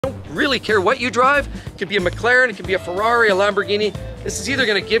don't really care what you drive. It could be a McLaren, it could be a Ferrari, a Lamborghini. This is either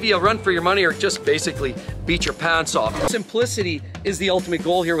gonna give you a run for your money or just basically beat your pants off. Simplicity is the ultimate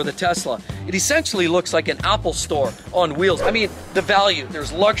goal here with a Tesla. It essentially looks like an Apple store on wheels. I mean, the value,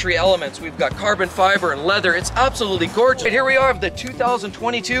 there's luxury elements. We've got carbon fiber and leather. It's absolutely gorgeous. And here we are, the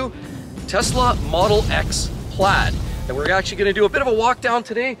 2022 Tesla Model X Plaid. And we're actually gonna do a bit of a walk down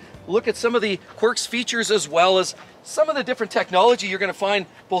today, look at some of the quirks, features, as well as some of the different technology you're gonna find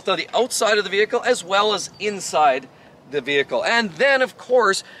both on the outside of the vehicle as well as inside the vehicle. And then, of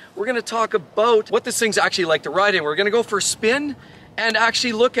course, we're gonna talk about what this thing's actually like to ride in. We're gonna go for a spin and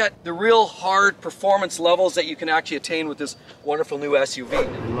actually look at the real hard performance levels that you can actually attain with this wonderful new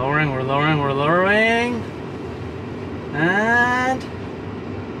SUV. Lowering, we're lowering, we're lowering. And...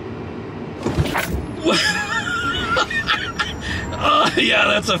 Oh, yeah,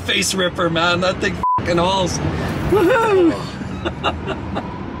 that's a face ripper, man. That thing f***ing hauls. Woohoo!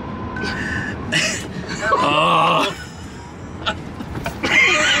 Oh.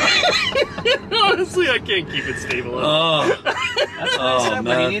 Honestly, I can't keep it stable. Oh, That's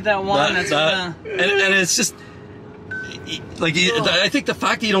man. You need that one. And it's just like I think the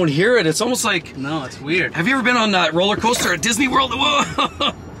fact that you don't hear it, it's almost like no, it's weird. Have you ever been on that roller coaster at Disney World? Whoa!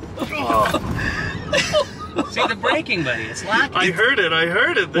 See the braking, buddy. It's lacking. I heard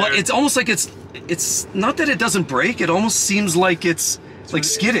it there. Well, it's almost like it's not that it doesn't brake. It almost seems like it's like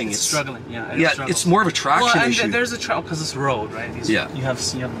skidding. It's struggling. Yeah. Yeah. It's more of a traction issue. And there's a trouble because it's road, right? Yeah. You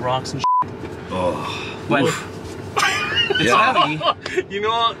have rocks and shit. Oh. But it's heavy. You know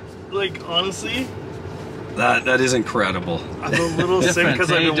what? Like honestly, that is incredible. I'm a little sick because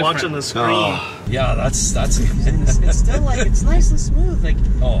I've been watching the screen. Oh, yeah, that's. It's still like it's nice and smooth. Like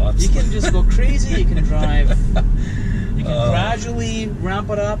you can just go crazy. You can drive. You can gradually ramp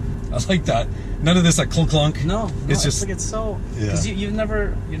it up. I like that. None of this like clunk clunk. No, it's just like it's so. Because you've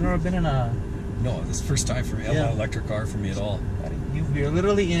never been in a. No, this is the first time for me. I'm not an electric car for me at all. You're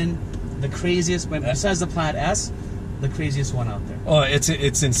literally in the craziest. Besides the Plaid S, the craziest one out there. Oh, it's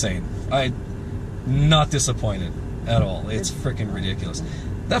insane. I'm not disappointed at all. It's freaking ridiculous.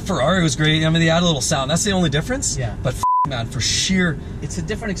 That Ferrari was great. I mean, they add a little sound. That's the only difference. Yeah. But man, for sheer, it's a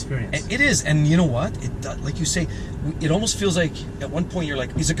different experience. It is, and you know what? Like you say, it almost feels like at one point you're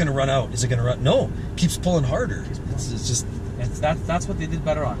like, is it going to run out? Is it going to run? No, it keeps pulling harder. It's just. That's what they did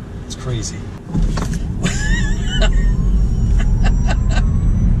better on. It's crazy.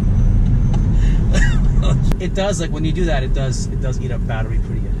 It does, like when you do that, it does eat up battery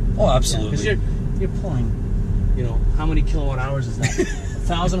pretty good. Oh, absolutely. Because you're pulling, you know, how many kilowatt hours is that?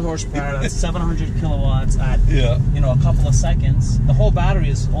 1,000 horsepower. That's 700 kilowatts at a couple of seconds. The whole battery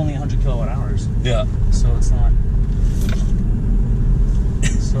is only 100 kilowatt hours. Yeah. So it's not.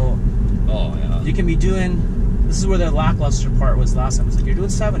 So. Oh yeah. You can be doing. This is where the lackluster part was last time. It's like you're doing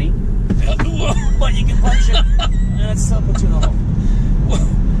 70, but you can punch it, and it still puts you in the hole.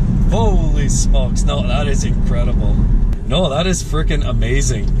 Holy smokes! No, that is incredible. No, that is freaking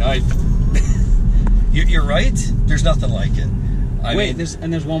amazing. You're right. There's nothing like it. I mean, there's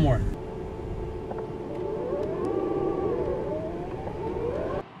one more.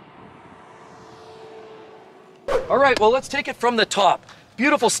 All right. Well, let's take it from the top.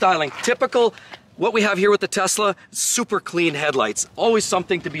 Beautiful styling. Typical. What we have here with the Tesla. Super clean headlights. Always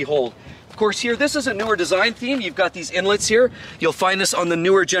something to behold. Of course, here, this is a newer design theme. You've got these inlets here. You'll find this on the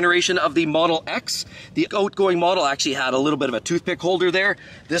newer generation of the Model X. The outgoing model actually had a little bit of a toothpick holder there.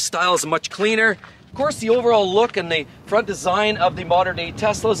 This style is much cleaner. Of course, the overall look and the front design of the modern day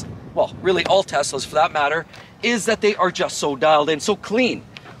Teslas, well, really all Teslas for that matter, is that they are just so dialed in, so clean.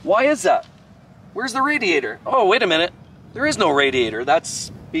 Why is that? Where's the radiator? Oh, wait a minute. There is no radiator.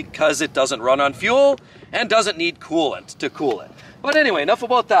 That's because it doesn't run on fuel and doesn't need coolant to cool it. But anyway, enough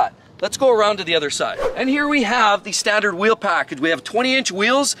about that. Let's go around to the other side. And here we have the standard wheel package. We have 20-inch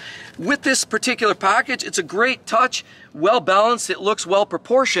wheels. With this particular package, it's a great touch, well balanced, it looks well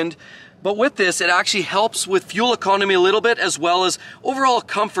proportioned. But with this, it actually helps with fuel economy a little bit, as well as overall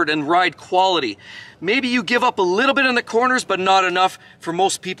comfort and ride quality. Maybe you give up a little bit in the corners, but not enough for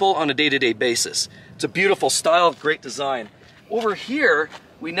most people on a day-to-day basis. It's a beautiful style, great design. Over here,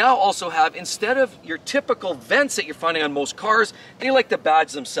 we now also have, instead of your typical vents that you're finding on most cars, they like to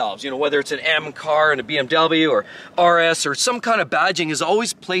badge themselves. You know, whether it's an M car and a BMW or RS or some kind of badging is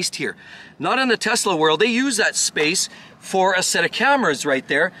always placed here. Not in the Tesla world. They use that space for a set of cameras right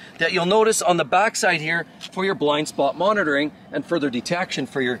there that you'll notice on the back side here for your blind spot monitoring and further detection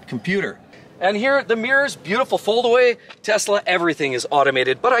for your computer. And here, the mirrors, beautiful fold-away. Tesla, everything is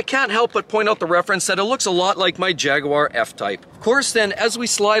automated. But I can't help but point out the reference that it looks a lot like my Jaguar F-Type. Of course, then, as we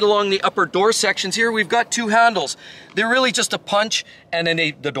slide along the upper door sections here, we've got two handles. They're really just a punch, and then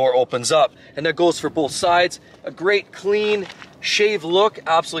the door opens up. And that goes for both sides. A great, clean, shaved look,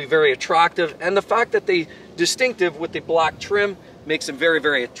 absolutely very attractive. And the fact that they distinctive with the black trim makes them very,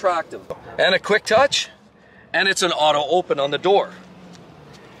 very attractive. And a quick touch, and it's an auto open on the door.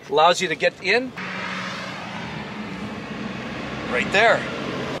 Allows you to get in right there.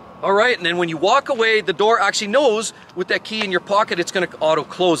 All right, and then when you walk away, the door actually knows with that key in your pocket, it's going to auto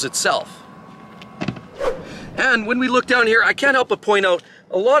close itself. And when we look down here, I can't help but point out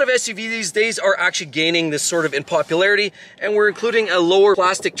a lot of SUVs these days are actually gaining this sort of in popularity, and we're including a lower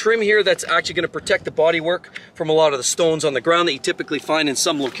plastic trim here that's actually going to protect the bodywork from a lot of the stones on the ground that you typically find in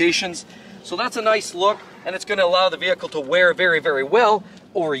some locations. So that's a nice look, and it's going to allow the vehicle to wear very, very well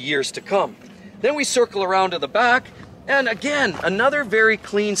over years to come. Then we circle around to the back, and again, another very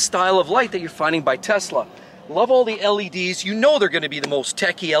clean style of light that you're finding by Tesla. Love all the LEDs. You know they're going to be the most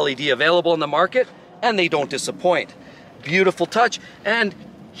techy LED available in the market, and they don't disappoint. Beautiful touch. And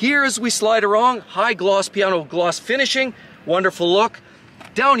here as we slide around, high gloss piano gloss finishing, wonderful look.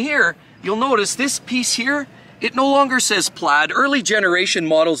 Down here, you'll notice this piece here, it no longer says Plaid. Early generation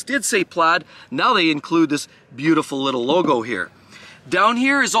models did say Plaid. Now they include this beautiful little logo here. Down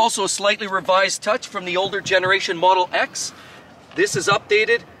here is also a slightly revised touch from the older generation Model X. This is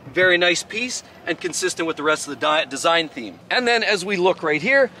updated, very nice piece, and consistent with the rest of the design theme. And then as we look right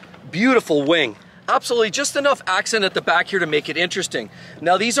here, beautiful wing. Absolutely just enough accent at the back here to make it interesting.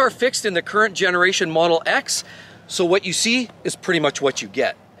 Now these are fixed in the current generation Model X, so what you see is pretty much what you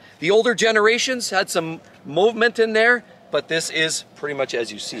get. The older generations had some movement in there, but this is pretty much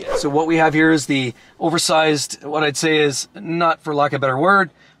as you see it. So what we have here is the oversized, what I'd say is, not for lack of a better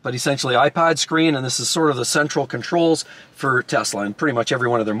word, but essentially iPad screen, and this is sort of the central controls for Tesla and pretty much every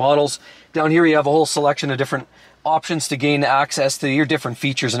one of their models. Down here you have a whole selection of different options to gain access to your different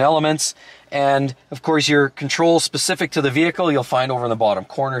features and elements, and of course your controls specific to the vehicle you'll find over in the bottom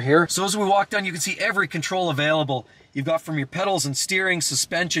corner here. So as we walk down, you can see every control available. You've got from your pedals and steering,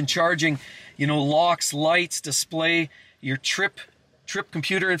 suspension, charging, you know, locks, lights, display, your trip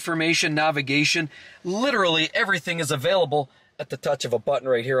computer information, navigation. Literally everything is available at the touch of a button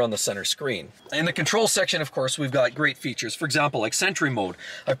right here on the center screen. In the control section, of course, we've got great features. For example, like Sentry Mode.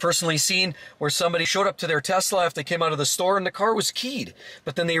 I've personally seen where somebody showed up to their Tesla if they came out of the store and the car was keyed.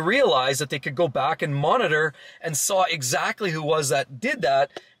 But then they realized that they could go back and monitor and saw exactly who was that did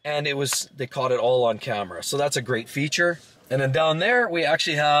that, and they caught it all on camera. So that's a great feature. And then down there, we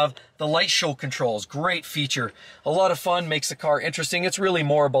actually have the light show controls. Great feature. A lot of fun, makes the car interesting. It's really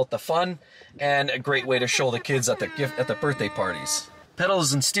more about the fun and a great way to show the kids at the birthday parties.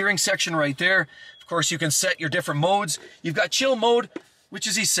 Pedals and steering section right there. Of course, you can set your different modes. You've got chill mode, which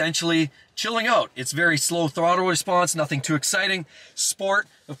is essentially chilling out. It's very slow throttle response, nothing too exciting. Sport,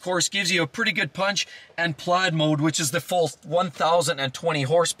 of course, gives you a pretty good punch. And Plaid mode, which is the full 1,020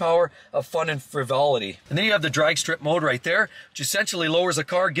 horsepower of fun and frivolity. And then you have the drag strip mode right there, which essentially lowers the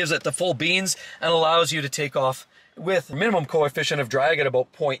car, gives it the full beans, and allows you to take off with minimum coefficient of drag at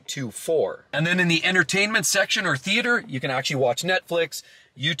about 0.24. And then in the entertainment section or theater, you can actually watch Netflix,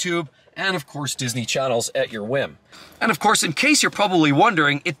 YouTube, and of course Disney channels at your whim. And of course, in case you're probably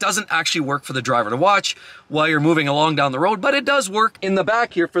wondering, it doesn't actually work for the driver to watch while you're moving along down the road, but it does work in the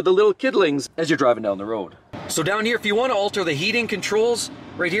back here for the little kidlings as you're driving down the road. So down here, if you want to alter the heating controls,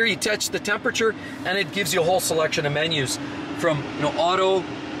 right here you touch the temperature and it gives you a whole selection of menus from, you know, auto,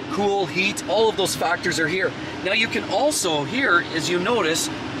 cool, heat, all of those factors are here. Now you can also, here, as you notice,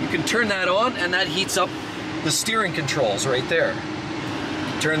 you can turn that on and that heats up the steering controls right there.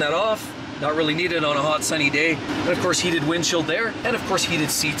 Turn that off, not really needed on a hot sunny day. And of course heated windshield there, and of course heated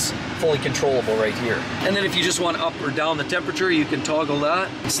seats, fully controllable right here. And then if you just want up or down the temperature, you can toggle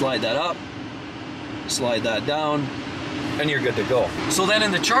that, slide that up, slide that down, and you're good to go. So then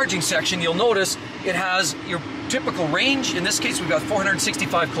in the charging section, you'll notice it has your typical range. In this case, we've got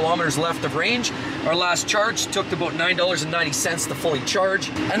 465 kilometers left of range. Our last charge took about $9.90 to fully charge.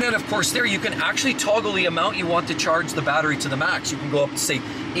 And then of course there you can actually toggle the amount you want to charge the battery to the max. You can go up to say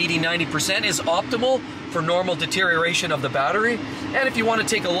 80-90% is optimal for normal deterioration of the battery. And if you want to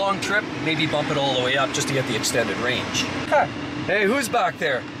take a long trip, maybe bump it all the way up just to get the extended range. Hey, who's back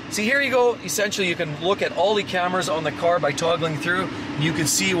there? See, here you go. Essentially, you can look at all the cameras on the car by toggling through. You can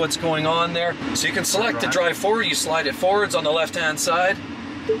see what's going on there. So you can select to drive forward. You slide it forwards on the left-hand side,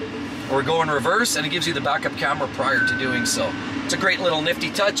 or go in reverse, and it gives you the backup camera prior to doing so. It's a great little nifty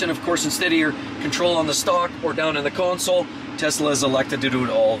touch, and of course, instead of your control on the stock or down in the console, Tesla has elected to do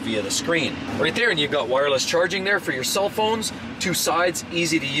it all via the screen. Right there, and you've got wireless charging there for your cell phones, two sides,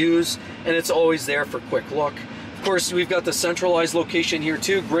 easy to use, and it's always there for quick look. Of course, we've got the centralized location here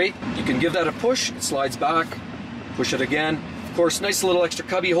too, great. You can give that a push, it slides back, push it again. Of course, nice little extra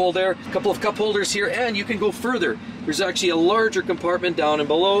cubby hole there, a couple of cup holders here, and you can go further. There's actually a larger compartment down and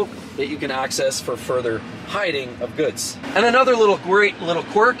below that you can access for further hiding of goods. And another great little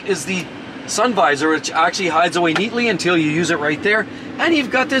quirk is the sun visor, which actually hides away neatly until you use it right there. And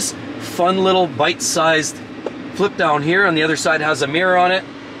you've got this fun little bite-sized flip down here. On the other side has a mirror on it.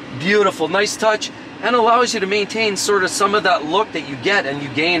 Beautiful, nice touch, and allows you to maintain sort of some of that look that you get and you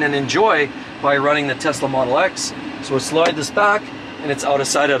gain and enjoy by running the Tesla Model X. So we'll slide this back and it's out of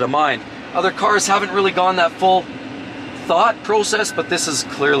sight, out of mind. Other cars haven't really gone that full thought process, but this is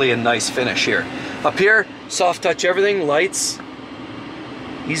clearly a nice finish here. Up here, soft touch everything, lights,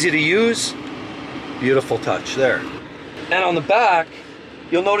 easy to use, beautiful touch there. And on the back,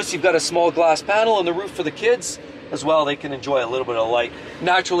 you'll notice you've got a small glass panel on the roof for the kids as well. They can enjoy a little bit of light.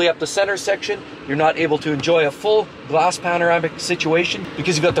 Naturally, up the center section, you're not able to enjoy a full glass panoramic situation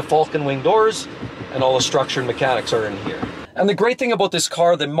because you've got the Falcon wing doors and all the structure and mechanics are in here. And the great thing about this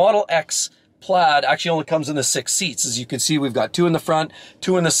car, the Model X Plaid actually only comes in the 6 seats. As you can see, we've got 2 in the front,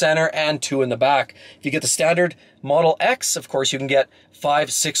 2 in the center, and 2 in the back. If you get the standard Model X, of course, you can get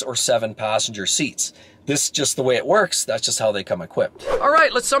 5, 6, or 7 passenger seats. This is just the way it works. That's just how they come equipped. All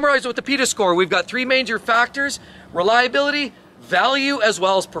right, let's summarize with the PETA score. We've got 3 major factors: reliability, value, as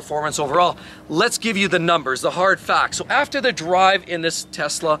well as performance overall. Let's give you the numbers, the hard facts. So after the drive in this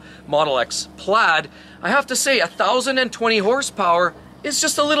Tesla Model X Plaid, I have to say 1,020 horsepower is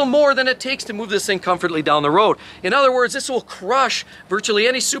just a little more than it takes to move this thing comfortably down the road. In other words, this will crush virtually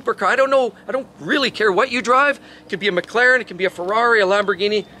any supercar. I don't really care what you drive. It could be a McLaren, it can be a Ferrari, a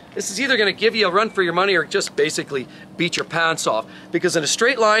Lamborghini. This is either going to give you a run for your money or just basically beat your pants off. Because in a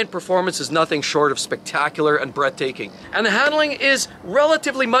straight line, performance is nothing short of spectacular and breathtaking. And the handling is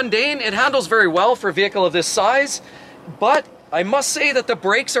relatively mundane. It handles very well for a vehicle of this size. But I must say that the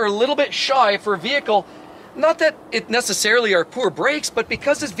brakes are a little bit shy for a vehicle. Not that it necessarily are poor brakes, but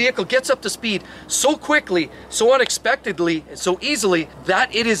because this vehicle gets up to speed so quickly, so unexpectedly, and so easily,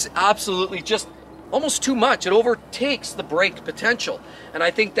 that it is absolutely just almost too much. It overtakes the brake potential. And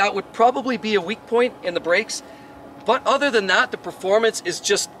I think that would probably be a weak point in the brakes. But other than that, the performance is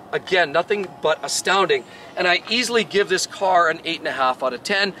just, again, nothing but astounding. And I easily give this car an 8.5 out of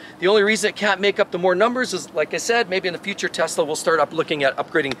 10. The only reason it can't make up the more numbers is, like I said, maybe in the future Tesla will start looking at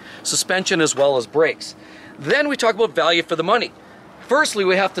upgrading suspension as well as brakes. Then we talk about value for the money. Firstly,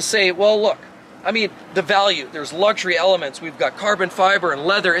 we have to say, well, look, I mean, the value, there's luxury elements. We've got carbon fiber and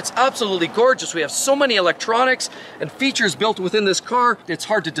leather. It's absolutely gorgeous. We have so many electronics and features built within this car, it's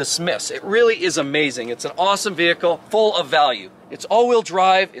hard to dismiss. It really is amazing. It's an awesome vehicle, full of value. It's all-wheel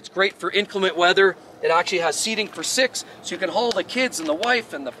drive. It's great for inclement weather. It actually has seating for 6, so you can haul the kids and the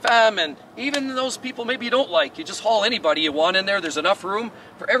wife and the fam and even those people maybe you don't like. You just haul anybody you want in there. There's enough room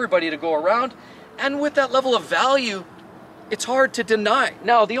for everybody to go around. And with that level of value, it's hard to deny.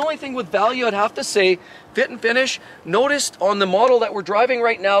 Now, the only thing with value, I'd have to say, fit and finish. Noticed on the model that we're driving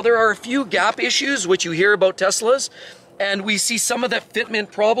right now, there are a few gap issues, which you hear about Teslas, and we see some of that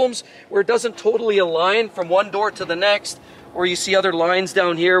fitment problems where it doesn't totally align from one door to the next, or you see other lines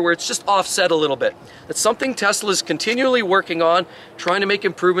down here where it's just offset a little bit. That's something Tesla is continually working on, trying to make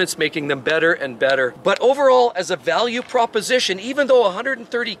improvements, making them better and better. But overall, as a value proposition, even though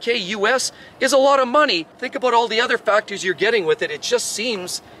 $130K US is a lot of money, think about all the other factors you're getting with it. It just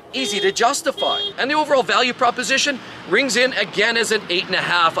seems easy to justify. And the overall value proposition rings in again as an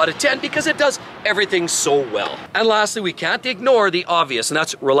 8.5 out of 10 because it does everything so well. And lastly, we can't ignore the obvious, and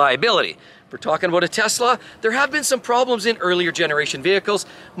that's reliability. If we're talking about a Tesla, there have been some problems in earlier generation vehicles,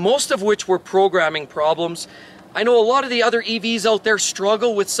 most of which were programming problems. I know a lot of the other EVs out there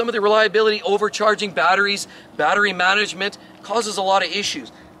struggle with some of the reliability, overcharging batteries, battery management, causes a lot of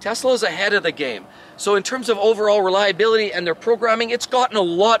issues. Tesla is ahead of the game. So in terms of overall reliability and their programming, it's gotten a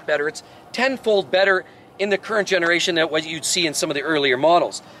lot better. It's tenfold better in the current generation than what you'd see in some of the earlier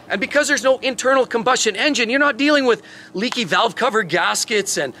models. And because there's no internal combustion engine, you're not dealing with leaky valve cover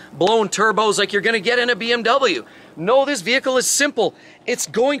gaskets and blown turbos like you're gonna get in a BMW. No, this vehicle is simple. It's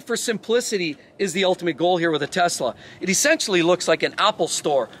going for simplicity is the ultimate goal here with a Tesla. It essentially looks like an Apple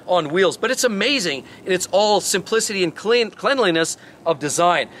store on wheels, but it's amazing and it's all simplicity and cleanliness of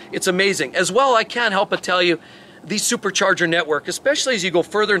design. It's amazing. As well, I can't help but tell you, the supercharger network, especially as you go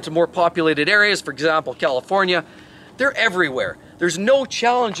further into more populated areas, for example, California, they're everywhere. There's no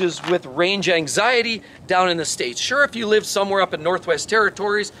challenges with range anxiety down in the States. Sure, if you live somewhere up in Northwest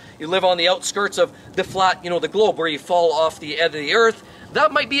Territories, you live on the outskirts of the flat, the globe where you fall off the edge of the earth,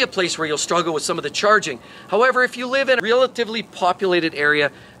 that might be a place where you'll struggle with some of the charging. However, if you live in a relatively populated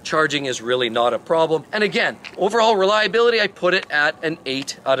area, charging is really not a problem. And again, overall reliability, I put it at an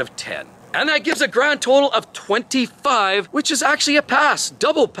 8 out of 10. And that gives a grand total of 25, which is actually a pass,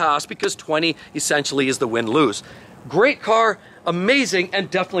 double pass, because 20 essentially is the win-lose. Great car, amazing, and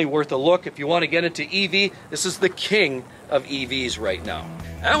definitely worth a look. If you want to get into EV, this is the king of EVs right now.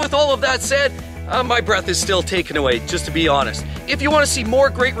 And with all of that said, my breath is still taken away, just to be honest. If you want to see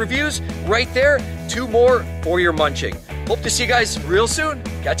more great reviews, right there, 2 more for your munching. Hope to see you guys real soon.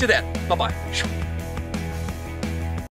 Catch you then. Bye-bye.